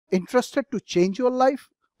interested to change your life,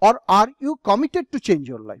 or are you committed to change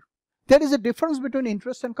your life? There is a difference between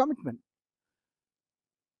interest and commitment.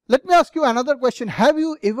 Let me ask you another question. Have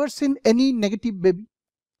you ever seen any negative baby?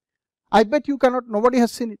 I bet you cannot, nobody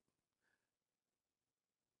has seen it.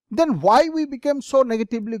 Then why we became so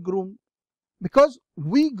negatively groomed? Because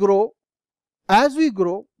we grow, as we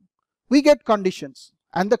grow, we get conditions.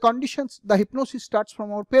 And the conditions, the hypnosis starts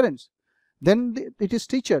from our parents. Then it is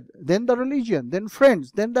teacher, then the religion, then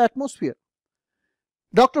friends, then the atmosphere.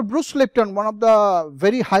 Dr. Bruce Lipton, one of the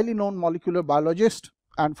very highly known molecular biologists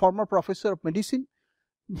and former professor of medicine,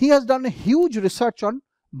 he has done a huge research on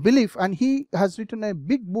belief, and he has written a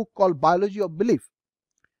big book called Biology of Belief.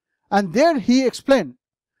 And there he explained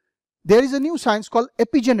there is a new science called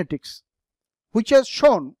epigenetics, which has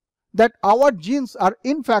shown that our genes are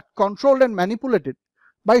in fact controlled and manipulated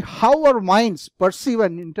by how our minds perceive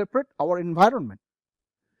and interpret our environment.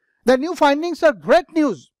 The new findings are great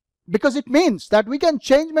news because it means that we can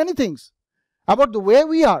change many things about the way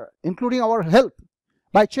we are, including our health,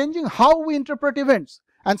 by changing how we interpret events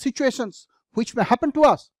and situations which may happen to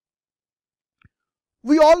us.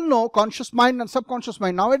 We all know conscious mind and subconscious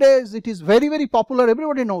mind. Nowadays it is very, very popular,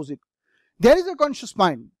 everybody knows it. There is a conscious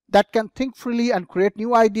mind that can think freely and create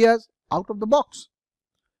new ideas out of the box.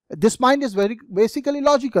 This mind is very basically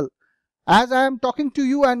logical. As I am talking to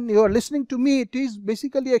you and you are listening to me, it is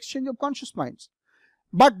basically exchange of conscious minds.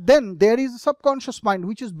 But then there is a subconscious mind,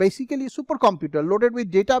 which is basically a supercomputer loaded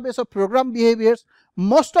with database of program behaviors,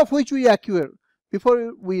 most of which we acquire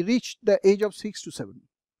before we reach the age of 6 to 7.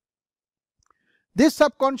 This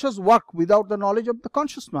subconscious work without the knowledge of the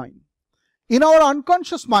conscious mind. In our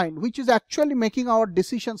unconscious mind, which is actually making our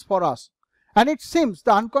decisions for us, and it seems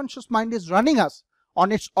the unconscious mind is running us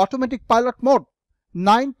on its automatic pilot mode.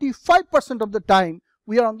 95% of the time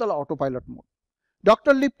we are on the autopilot mode.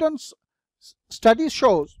 Dr. Lipton's study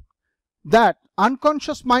shows that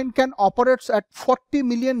unconscious mind can operate at 40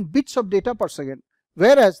 million bits of data per second,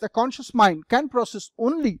 whereas the conscious mind can process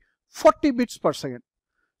only 40 bits per second.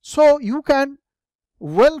 So you can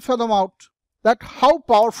well fathom out that how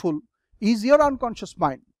powerful is your unconscious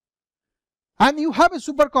mind. And you have a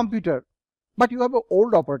supercomputer, but you have an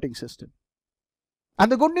old operating system.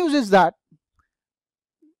 And the good news is that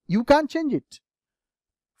you can change it.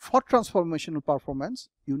 For transformational performance,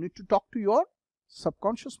 you need to talk to your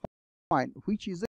subconscious mind, which is